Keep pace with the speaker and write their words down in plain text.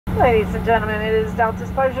Ladies and gentlemen, it is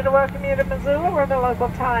Delta's pleasure to welcome you to Missoula, where the local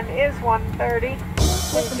time is 1:30.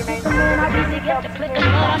 Please remain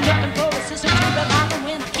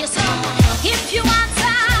If you want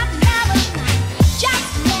time, never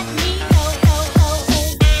just let me know.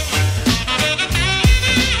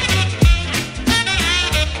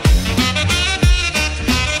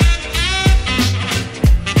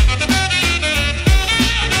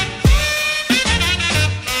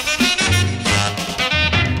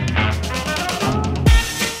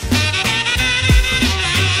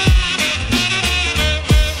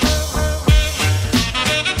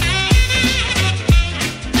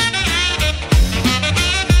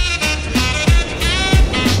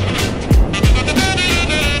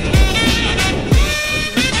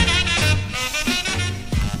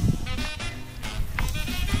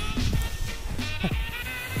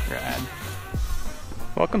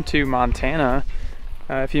 Welcome to Montana.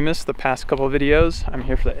 If you missed the past couple of videos, I'm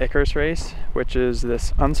here for the Icarus race, which is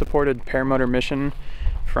this unsupported paramotor mission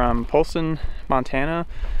from Polson, Montana,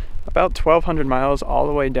 about 1,200 miles all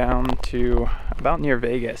the way down to about near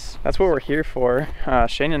Vegas. That's what we're here for.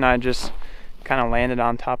 Shane and I just kind of landed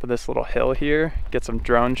on top of this little hill here, get some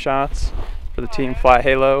drone shots for the Team Fly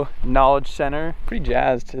Halo Knowledge Center. Pretty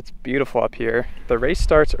jazzed, it's beautiful up here. The race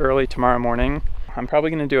starts early tomorrow morning. I'm probably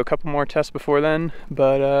going to do a couple more tests before then,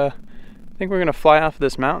 but I think we're going to fly off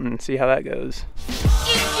this mountain and see how that goes.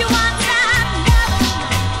 If you want time,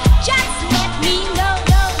 just let me know.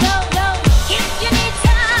 If you need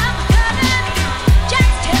some loving,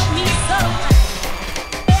 just tell me so.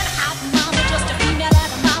 Better have mama, just a female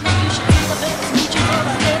and a mama. You should be the best meet you for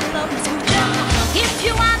a little love and smooching. If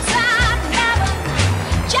you want some loving,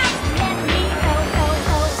 just let me know.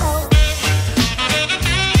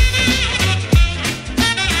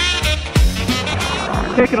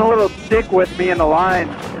 Taking a little stick with me in the line.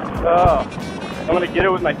 Oh, I'm gonna get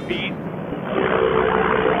it with my feet.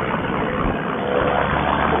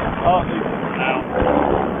 Oh, ow.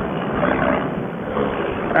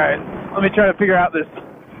 Alright, let me try to figure out this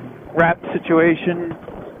wrap situation.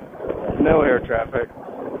 No air traffic.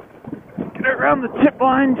 Get it around the tip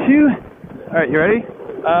line too. Alright, you ready?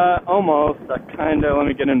 Almost. Kinda. Let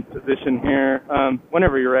me get in position here.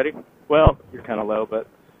 Whenever you're ready. Well, you're kinda low, but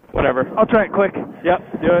whatever. I'll try it quick.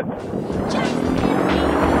 Yep, do it.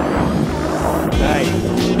 Nice.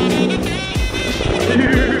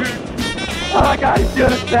 Oh my god, he's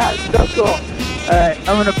doing it fast. So cool. Alright,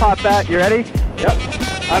 I'm gonna pop that. You ready? Yep.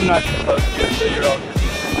 I'm not supposed to, so you're all good.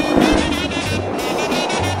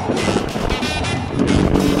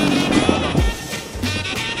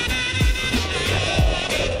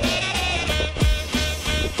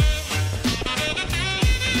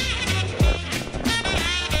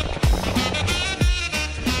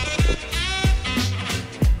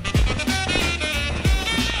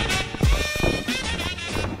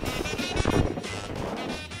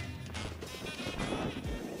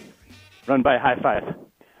 Run by high five.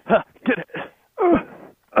 Huh, did it.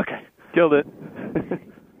 Okay, killed it.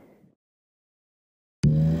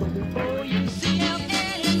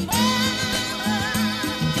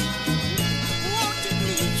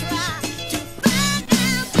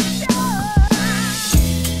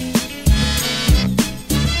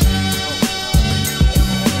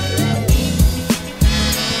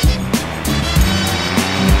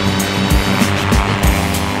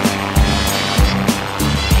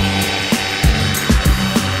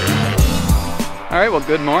 Alright, well,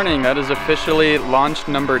 good morning. That is officially launch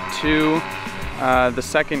number 2, the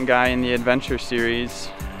second guy in the adventure series.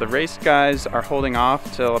 The race guys are holding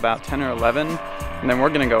off till about 10 or 11, and then we're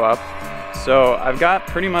gonna go up. So I've got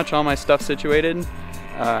pretty much all my stuff situated.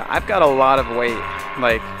 I've got a lot of weight.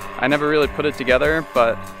 Like, I never really put it together,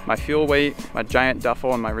 but my fuel weight, my giant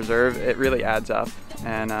duffel, and my reserve, it really adds up.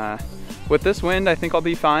 And with this wind, I think I'll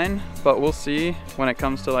be fine, but we'll see when it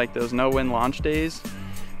comes to like those no wind launch days.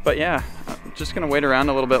 But yeah, I'm just gonna wait around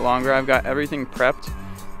a little bit longer. I've got everything prepped.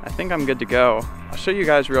 I think I'm good to go. I'll show you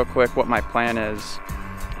guys real quick what my plan is.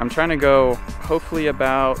 I'm trying to go hopefully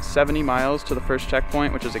about 70 miles to the first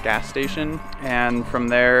checkpoint, which is a gas station. And from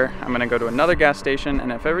there, I'm gonna go to another gas station.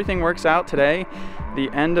 And if everything works out today, the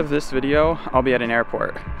end of this video, I'll be at an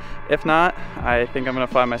airport. If not, I think I'm gonna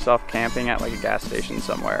find myself camping at like a gas station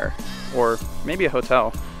somewhere, or maybe a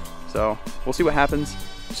hotel. So we'll see what happens.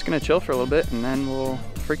 Just gonna chill for a little bit and then we'll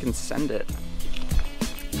freaking send it.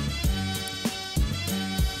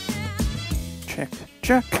 Check,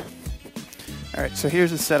 check. All right, so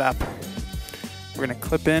here's the setup. We're gonna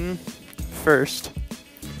clip in first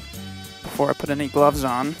before I put any gloves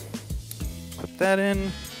on. Clip that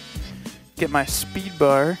in, get my speed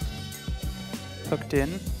bar hooked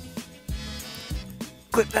in.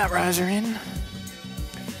 clip that riser in.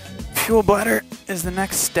 Fuel bladder is the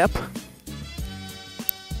next step.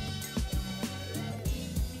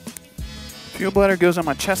 Fuel bladder goes on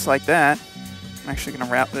my chest like that. I'm actually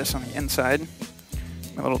gonna wrap this on the inside.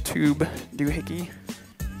 My little tube doohickey.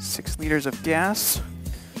 6 liters of gas.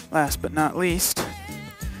 Last but not least,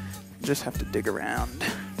 just have to dig around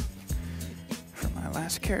for my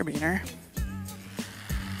last carabiner.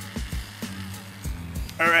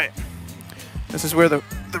 All right, this is where the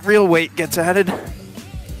real weight gets added.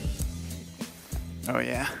 Oh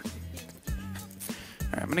yeah.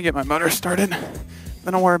 All right, I'm gonna get my motor started.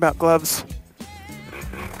 Then I'll worry about gloves.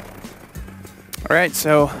 All right,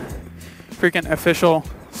 so freaking official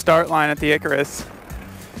start line at the Icarus.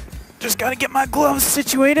 Just gotta get my gloves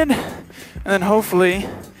situated, and then hopefully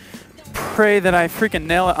pray that I freaking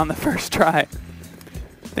nail it on the first try. I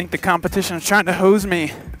think the competition is trying to hose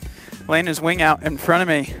me, laying his wing out in front of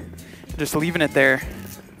me, just leaving it there.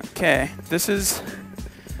 Okay, this is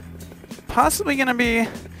possibly gonna be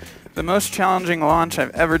the most challenging launch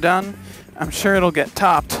I've ever done. I'm sure it'll get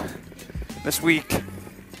topped this week.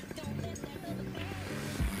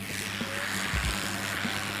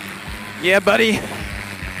 Yeah, buddy.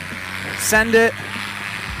 Send it.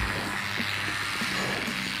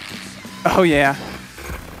 Oh yeah.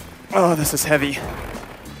 Oh, this is heavy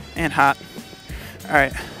and hot. All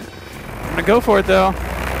right, I'm gonna go for it though.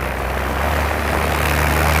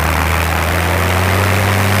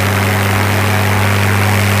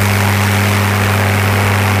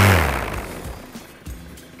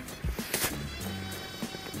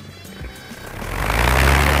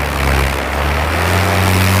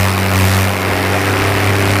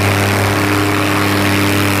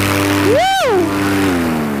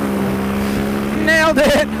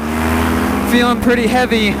 It. Feeling pretty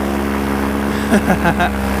heavy.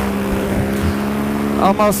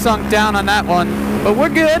 Almost sunk down on that one, but we're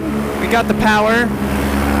good. We got the power.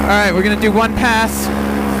 All right, we're gonna do one pass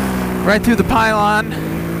right through the pylon.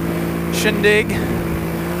 Shindig.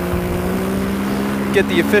 Get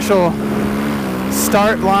the official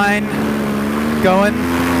start line going.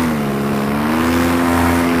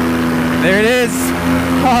 There it is.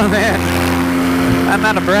 Oh man. I'm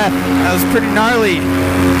out of breath. That was pretty gnarly.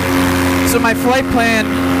 So my flight plan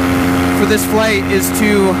for this flight is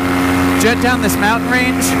to jet down this mountain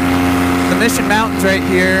range, the Mission Mountains right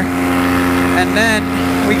here, and then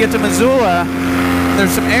we get to Missoula.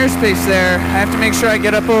 There's some airspace there. I have to make sure I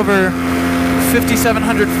get up over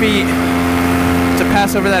 5,700 feet to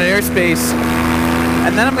pass over that airspace.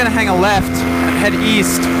 And then I'm gonna hang a left and head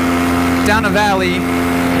east down a valley.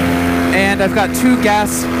 And I've got 2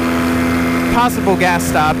 possible gas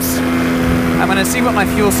stops. I'm gonna see what my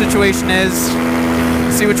fuel situation is,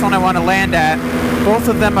 see which one I want to land at. Both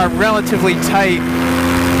of them are relatively tight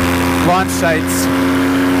launch sites.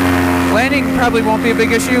 Landing probably won't be a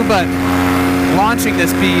big issue, but launching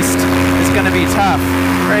this beast is gonna be tough.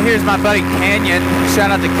 Right here's my buddy Canyon.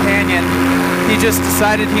 Shout out to Canyon. He just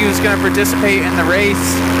decided he was gonna participate in the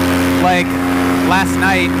race like last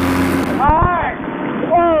night. Hi!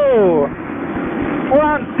 Whoa! We're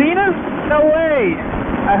on Cena? No way!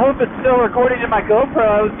 I hope it's still recording in my GoPro.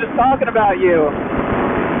 I was just talking about you.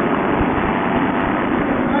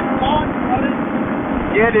 Nice launch, buddy.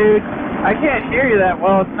 Yeah, dude. I can't hear you that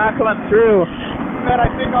well. It's not coming through. But I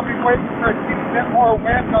think I'll be waiting for a bit more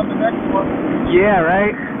wind on the next one. Yeah,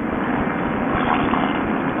 right?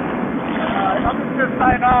 I'm just going to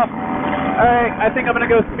sign off. Alright, I think I'm going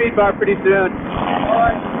to go speed bar pretty soon.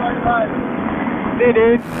 Alright, bye. See you,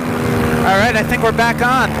 dude. Alright, I think we're back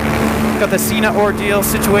on. Got the Cena ordeal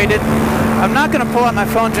situated. I'm not going to pull out my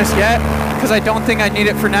phone just yet because I don't think I need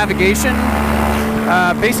it for navigation.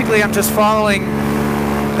 Basically, I'm just following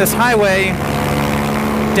this highway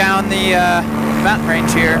down the mountain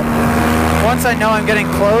range here. Once I know I'm getting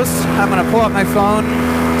close, I'm going to pull out my phone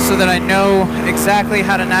so that I know exactly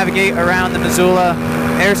how to navigate around the Missoula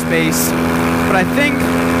airspace. But I think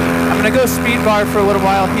I'm going to go speed bar for a little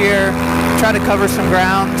while here, try to cover some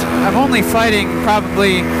ground. I'm only fighting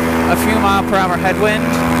probably a few mile-per-hour headwind,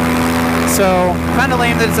 so kind of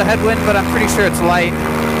lame that it's a headwind, but I'm pretty sure it's light.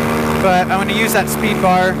 But I'm going to use that speed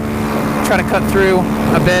bar, try to cut through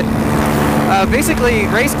a bit. Basically,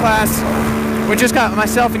 race class, we just got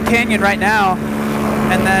myself and Canyon right now,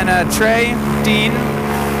 and then Trey, Dean,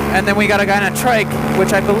 and then we got a guy on a trike,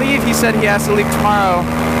 which I believe he said he has to leave tomorrow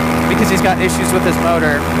because he's got issues with his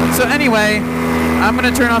motor. So anyway, I'm going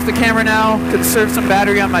to turn off the camera now, conserve some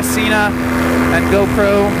battery on my Cena and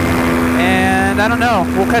GoPro, and I don't know,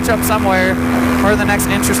 we'll catch up somewhere where the next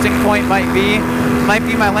interesting point might be. Might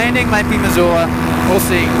be my landing, might be Missoula. We'll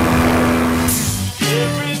see.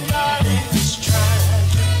 Everybody's trying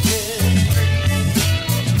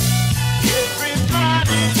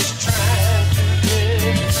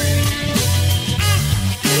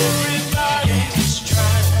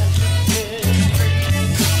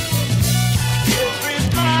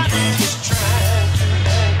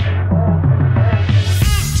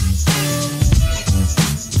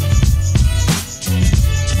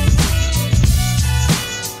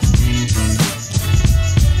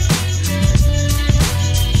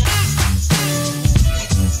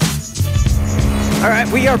Alright,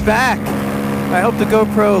 we are back. I hope the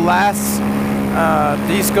GoPro lasts.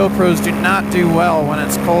 These GoPros do not do well when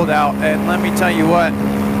it's cold out, and let me tell you what,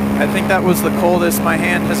 I think that was the coldest my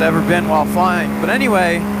hand has ever been while flying. But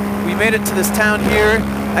anyway, we made it to this town here.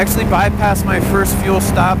 I actually bypassed my first fuel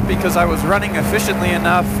stop because I was running efficiently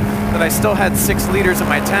enough that I still had 6 liters in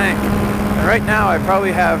my tank. And right now I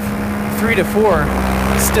probably have 3 to 4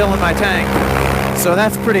 still in my tank. So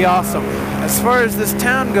that's pretty awesome. As far as this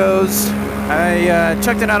town goes, I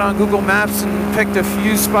checked it out on Google Maps and picked a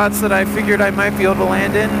few spots that I figured I might be able to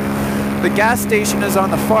land in. The gas station is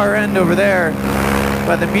on the far end over there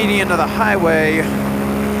by the median of the highway,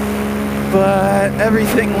 but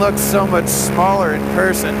everything looks so much smaller in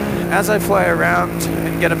person. As I fly around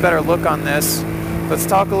and get a better look on this, let's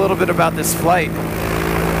talk a little bit about this flight.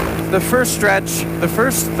 The first stretch, the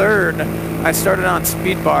first third, I started on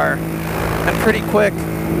speed bar, and pretty quick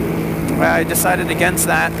I decided against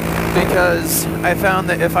that because I found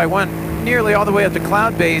that if I went nearly all the way up to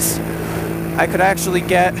cloud base, I could actually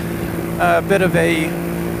get a bit of a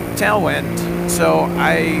tailwind. So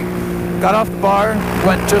I got off the bar,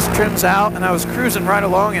 went just trims out, and I was cruising right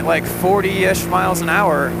along at like 40-ish miles an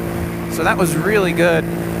hour. So that was really good.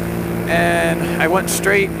 And I went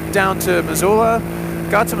straight down to Missoula,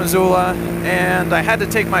 got to Missoula, and I had to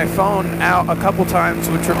take my phone out a couple times,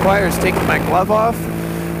 which requires taking my glove off.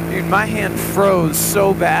 Dude, my hand froze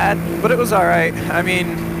so bad, but it was alright. I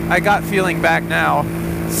mean, I got feeling back now.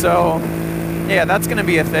 So, yeah, that's gonna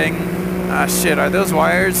be a thing. Ah, shit, are those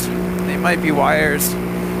wires? They might be wires.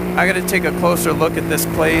 I gotta take a closer look at this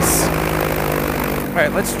place.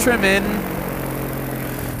 Alright, let's trim in.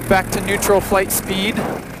 Back to neutral flight speed. Get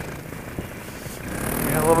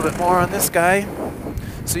a little bit more on this guy.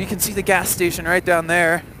 So you can see the gas station right down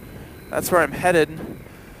there. That's where I'm headed.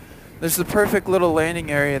 There's the perfect little landing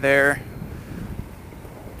area there.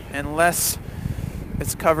 Unless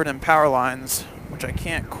it's covered in power lines, which I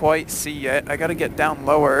can't quite see yet. I gotta get down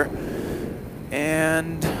lower.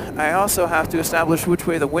 And I also have to establish which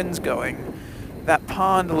way the wind's going. That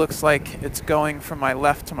pond looks like it's going from my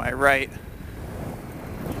left to my right.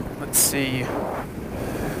 Let's see.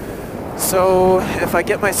 So if I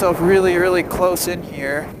get myself really, really close in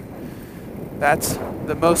here, that's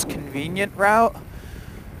the most convenient route.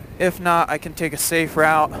 If not, I can take a safe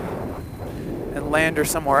route and land her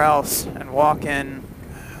somewhere else and walk in.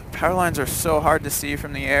 Power lines are so hard to see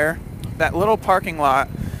from the air. That little parking lot,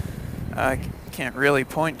 can't really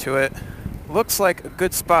point to it, looks like a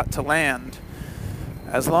good spot to land.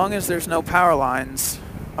 As long as there's no power lines.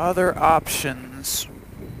 Other options.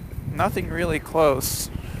 Nothing really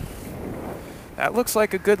close. That looks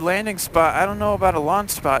like a good landing spot. I don't know about a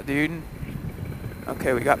launch spot, dude.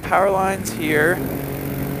 Okay, we got power lines here.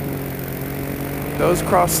 Those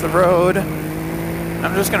cross the road.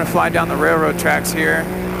 I'm just gonna fly down the railroad tracks here.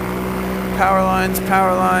 Power lines,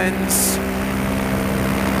 power lines.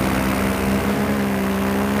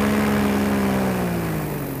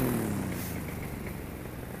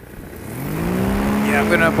 Yeah,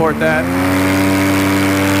 I'm gonna abort that.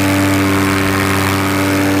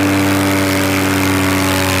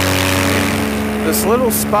 This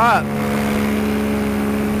little spot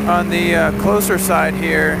on the closer side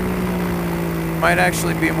here might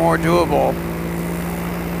actually be more doable.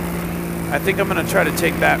 I think I'm gonna try to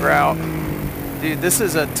take that route. Dude, this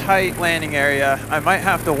is a tight landing area. I might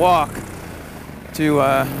have to walk to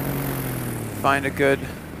find a good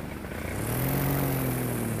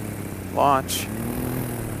launch.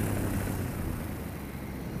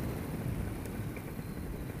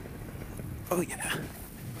 Oh yeah.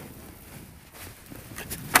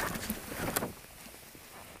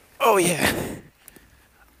 Oh yeah.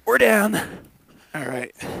 We're down. All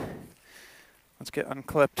right. Let's get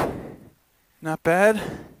unclipped. Not bad.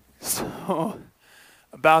 So,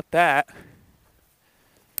 about that.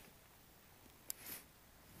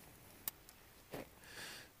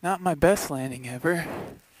 Not my best landing ever.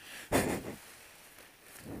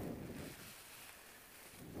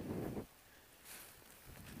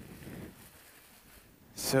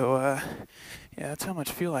 So, yeah, that's how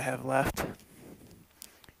much fuel I have left.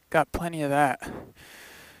 Got plenty of that.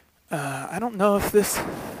 I don't know if this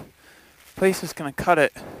place is gonna cut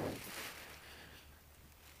it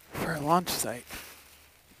for a launch site.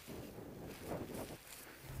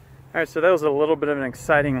 Alright, so that was a little bit of an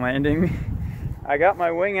exciting landing. I got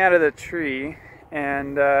my wing out of the tree,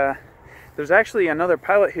 and there's actually another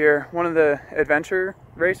pilot here, one of the adventure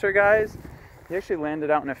racer guys. He actually landed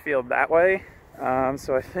out in a field that way.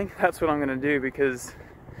 So I think that's what I'm gonna do, because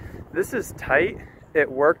this is tight. It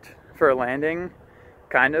worked for a landing,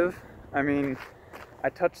 kind of. I mean, I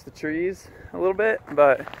touched the trees a little bit,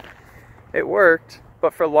 but it worked,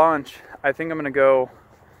 but for launch, I think I'm gonna go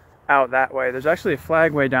out that way. There's actually a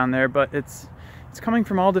flagway down there, but it's coming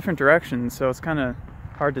from all different directions, so it's kind of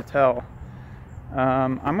hard to tell.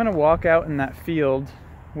 I'm gonna walk out in that field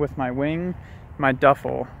with my wing, my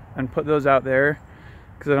duffel, and put those out there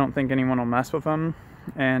because I don't think anyone will mess with them.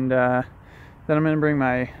 And then I'm gonna bring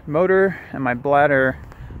my motor and my bladder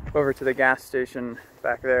over to the gas station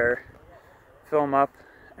back there, fill them up,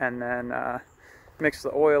 and then mix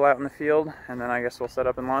the oil out in the field, and then I guess we'll set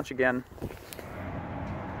up and launch again.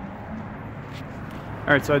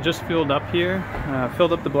 Alright, so I just fueled up here,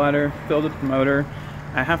 filled up the bladder, filled up the motor.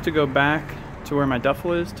 I have to go back to where my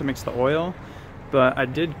duffel is to mix the oil, but I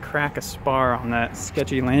did crack a spar on that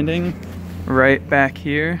sketchy landing right back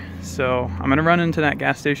here. So I'm gonna run into that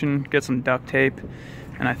gas station, get some duct tape,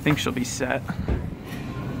 and I think she'll be set.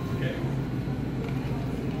 Okay.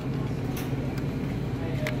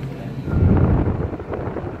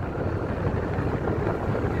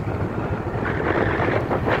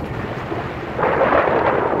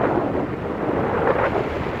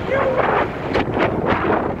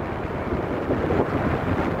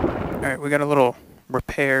 All right, we got a little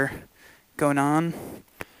repair going on.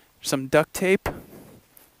 Some duct tape, a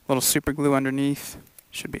little super glue underneath,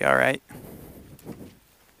 should be all right.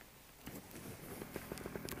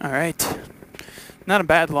 All right, not a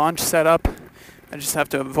bad launch setup. I just have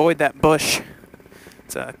to avoid that bush.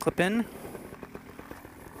 It's a clip in.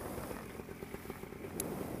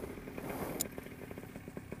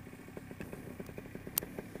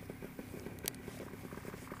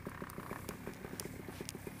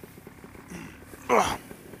 Ugh.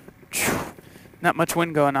 Not much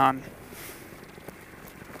wind going on.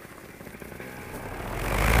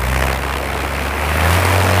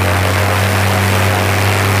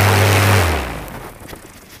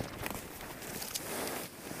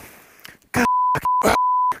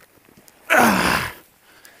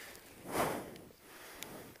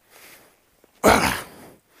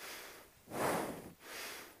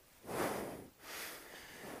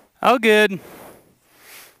 All good.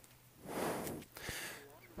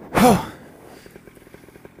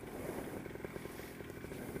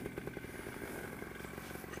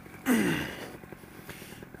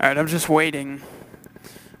 Alright, I'm just waiting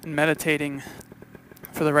and meditating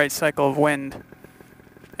for the right cycle of wind.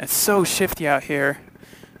 It's so shifty out here.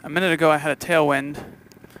 A minute ago I had a tailwind.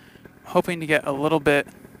 Hoping to get a little bit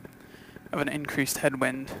of an increased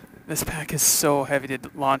headwind. This pack is so heavy to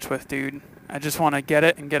launch with, dude. I just want to get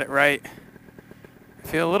it and get it right. I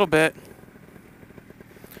feel a little bit.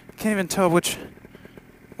 I can't even tell which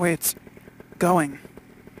way it's going.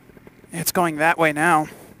 It's going that way now.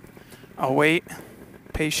 I'll wait.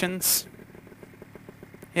 Patience.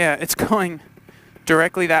 Yeah, it's going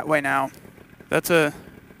directly that way now. That's a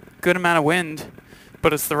good amount of wind,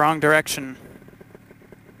 but it's the wrong direction.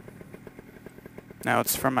 Now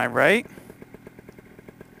it's from my right.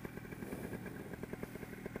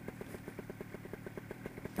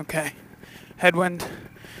 Okay, headwind.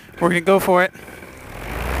 We're gonna go for it.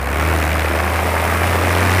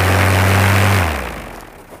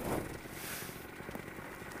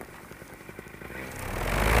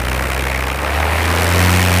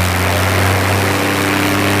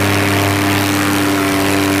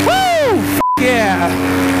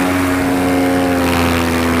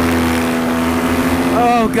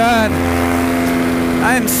 Oh God,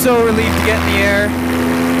 I am so relieved to get in the air.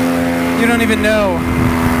 You don't even know.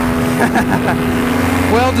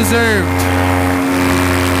 Well deserved.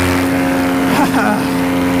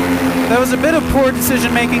 That was a bit of poor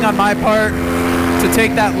decision making on my part to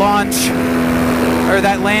take that launch, or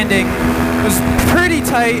that landing. It was pretty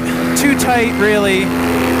tight, too tight really,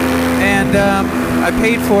 and I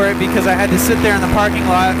paid for it because I had to sit there in the parking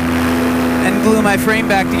lot and glue my frame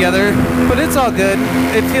back together, but it's all good.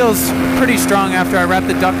 It feels pretty strong after I wrap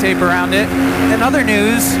the duct tape around it. In other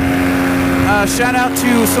news, shout out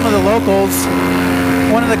to some of the locals.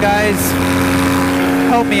 One of the guys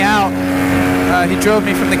helped me out. He drove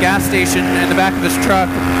me from the gas station in the back of his truck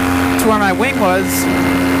to where my wing was,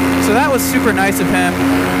 so that was super nice of him.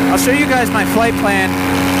 I'll show you guys my flight plan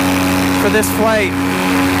for this flight.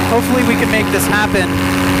 Hopefully we can make this happen.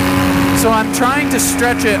 So I'm trying to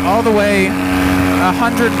stretch it all the way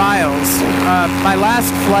 100 miles. My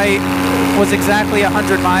last flight was exactly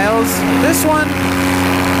 100 miles. This one,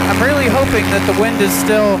 I'm really hoping that the wind is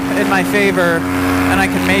still in my favor and I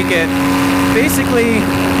can make it. Basically,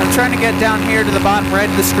 I'm trying to get down here to the bottom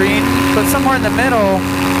right of the screen, but somewhere in the middle,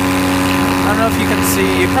 I don't know if you can see,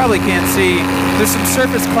 you probably can't see, there's some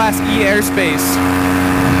surface class E airspace,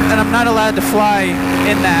 and I'm not allowed to fly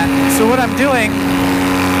in that. So what I'm doing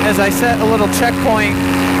is I set a little checkpoint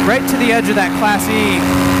right to the edge of that Class E,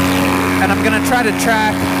 and I'm gonna try to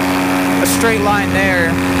track a straight line there,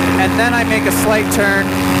 and then I make a slight turn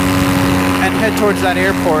and head towards that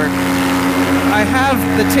airport. I have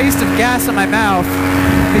the taste of gas in my mouth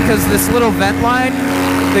because this little vent line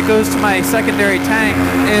that goes to my secondary tank,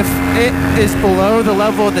 if it is below the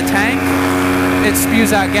level of the tank, it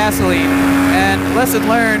spews out gasoline. And lesson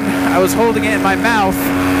learned, I was holding it in my mouth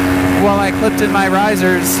while I clipped in my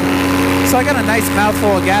risers. So I got a nice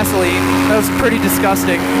mouthful of gasoline. That was pretty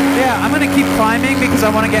disgusting. Yeah, I'm gonna keep climbing because I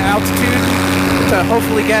wanna get altitude to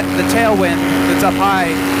hopefully get the tailwind that's up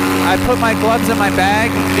high. I put my gloves in my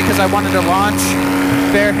bag because I wanted to launch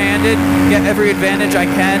barehanded, get every advantage I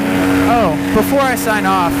can. Oh, before I sign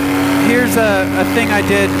off, here's a thing I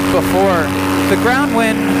did before. The ground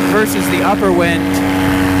wind versus the upper wind,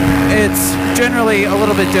 it's generally a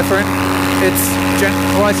little bit different.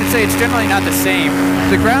 Well, I should say it's generally not the same.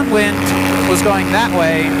 The ground wind was going that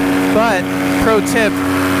way, but pro tip,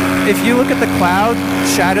 if you look at the cloud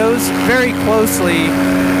shadows very closely,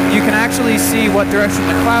 you can actually see what direction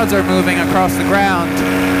the clouds are moving across the ground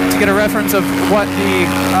to get a reference of what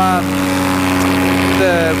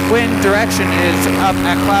the wind direction is up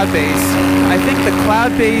at cloud base. I think the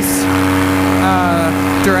cloud base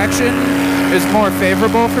direction is more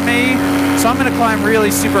favorable for me, so I'm going to climb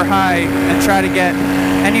really super high and try to get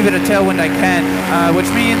any bit of tailwind I can, which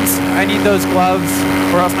means I need those gloves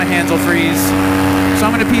or else my hands will freeze. So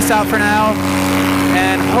I'm going to peace out for now,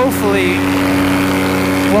 and hopefully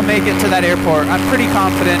we'll make it to that airport. I'm pretty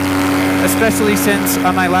confident, especially since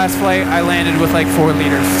on my last flight I landed with like 4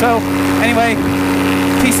 liters. So anyway,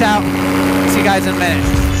 peace out. See you guys in a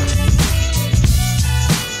minute.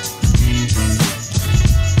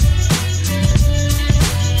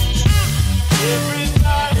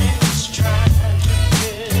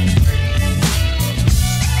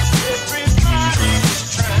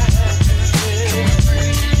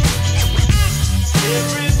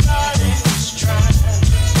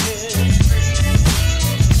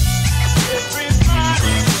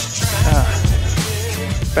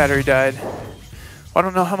 Battery died. I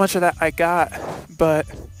don't know how much of that I got, but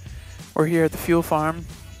we're here at the fuel farm.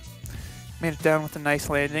 Made it down with a nice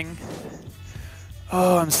landing.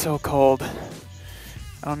 Oh, I'm so cold.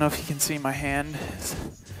 I don't know if you can see my hand. It's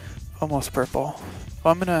almost purple.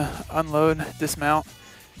 Well, I'm gonna unload, dismount,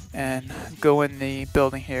 and go in the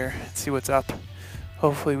building here and see what's up.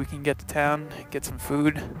 Hopefully we can get to town, get some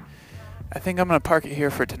food. I think I'm gonna park it here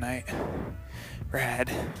for tonight.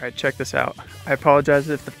 Rad. Alright, check this out. I apologize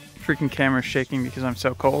if the freaking camera's shaking because I'm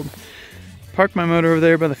so cold. Parked my motor over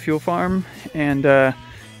there by the fuel farm, and the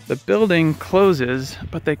building closes,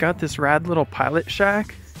 but they got this rad little pilot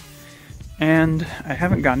shack, and I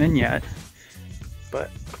haven't gone in yet,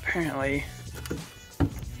 but apparently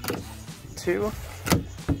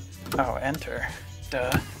enter.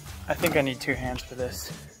 Duh. I think I need 2 hands for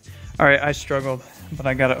this. Alright, I struggled, but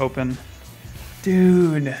I got it open.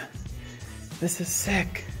 Dude. This is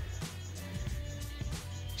sick.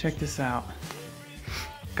 Check this out.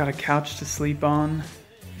 Got a couch to sleep on,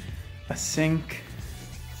 a sink.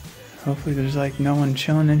 Hopefully there's like no one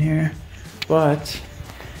chilling in here, but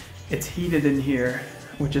it's heated in here,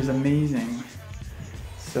 which is amazing.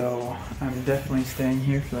 So I'm definitely staying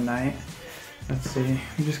here for the night. Let's see,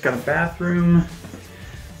 we just got a bathroom.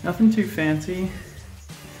 Nothing too fancy.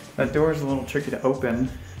 That door is a little tricky to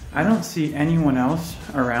open. I don't see anyone else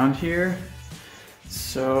around here.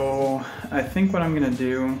 So I think what I'm gonna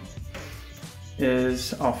do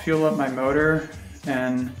is I'll fuel up my motor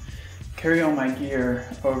and carry all my gear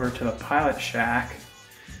over to the pilot shack.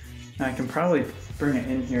 And I can probably bring it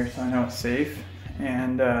in here so I know it's safe.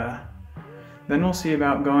 And then we'll see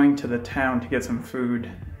about going to the town to get some food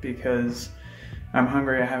because I'm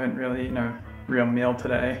hungry. I haven't really eaten a real meal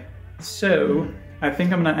today. So I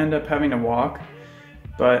think I'm gonna end up having to walk,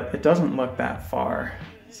 but it doesn't look that far.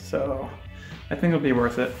 So I think it'll be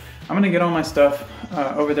worth it. I'm gonna get all my stuff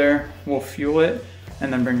over there, we'll fuel it,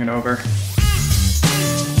 and then bring it over.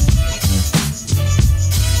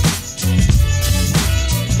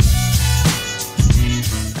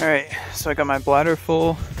 All right, so I got my bladder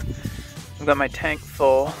full, I've got my tank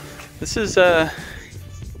full. This is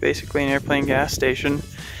basically an airplane gas station.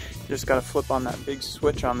 You just gotta flip on that big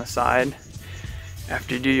switch on the side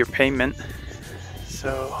after you do your payment.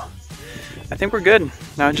 So I think we're good.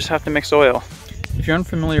 Now I just have to mix oil. If you're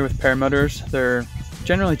unfamiliar with paramotors, they're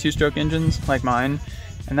generally 2-stroke engines like mine,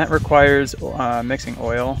 and that requires mixing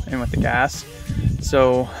oil in with the gas.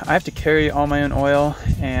 So I have to carry all my own oil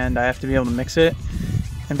and I have to be able to mix it.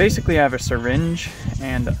 And basically I have a syringe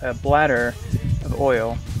and a bladder of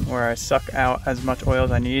oil, where I suck out as much oil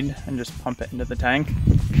as I need and just pump it into the tank.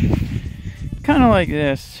 Kind of like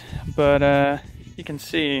this, but you can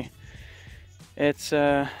see it's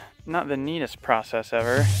not the neatest process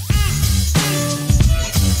ever.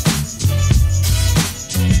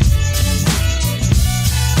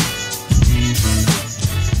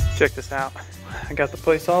 Check this out. I got the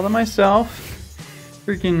place all to myself.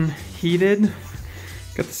 Freaking heated.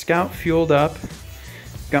 Got the Scout fueled up.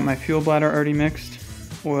 Got my fuel bladder already mixed.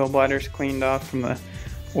 Oil bladders cleaned off from the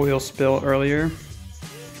oil spill earlier.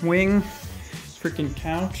 Wing. Freaking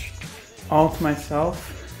couch. All to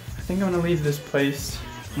myself. I think I'm gonna leave this place,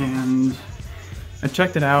 and I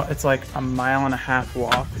checked it out. It's like a 1.5 mile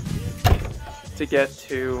walk to get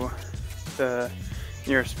to the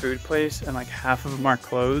nearest food place, and like half of them are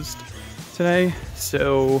closed today.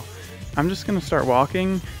 So I'm just gonna start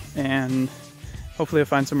walking and hopefully I'll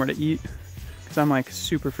find somewhere to eat because I'm like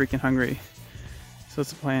super freaking hungry. So that's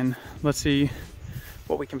the plan. Let's see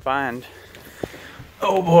what we can find.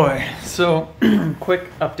 Oh boy. So quick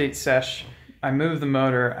update sesh. I moved the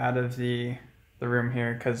motor out of the room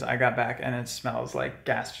here because I got back and it smells like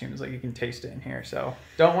gas fumes, like you can taste it in here. So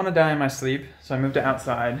don't want to die in my sleep, so I moved it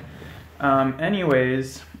outside.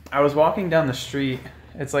 Anyways, I was walking down the street.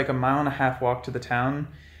 It's like a 1.5 mile walk to the town,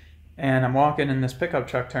 and I'm walking and this pickup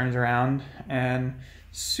truck turns around and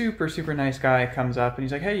super nice guy comes up and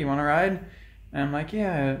he's like, hey, you want to ride? And I'm like,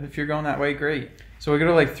 yeah, if you're going that way, great. So we go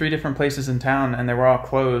to like 3 different places in town and they were all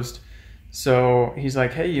closed. So he's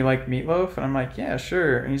like, hey, you like meatloaf? And I'm like, yeah,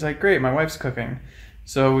 sure. And he's like, great, my wife's cooking.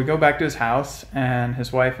 So we go back to his house and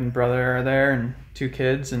his wife and brother are there and 2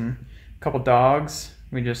 kids and a couple dogs.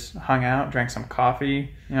 We just hung out, drank some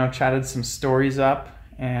coffee, you know, chatted some stories up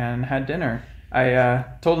and had dinner. I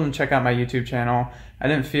told him to check out my YouTube channel. I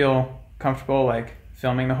didn't feel comfortable like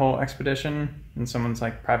filming the whole expedition in someone's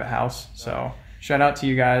like private house. So shout out to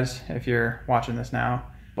you guys if you're watching this now.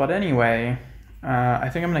 But anyway, I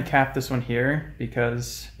think I'm gonna cap this one here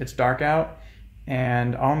because it's dark out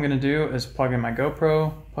and all I'm gonna do is plug in my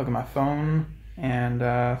GoPro, plug in my phone, and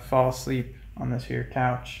fall asleep on this here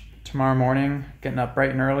couch. Tomorrow morning, getting up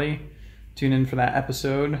bright and early, tune in for that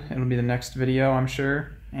episode. It'll be the next video, I'm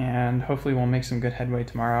sure, and hopefully we'll make some good headway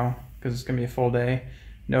tomorrow because it's gonna be a full day,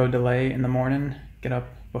 no delay in the morning. Get up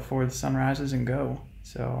before the sun rises and go.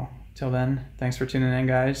 So till then, thanks for tuning in,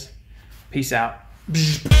 guys. Peace out.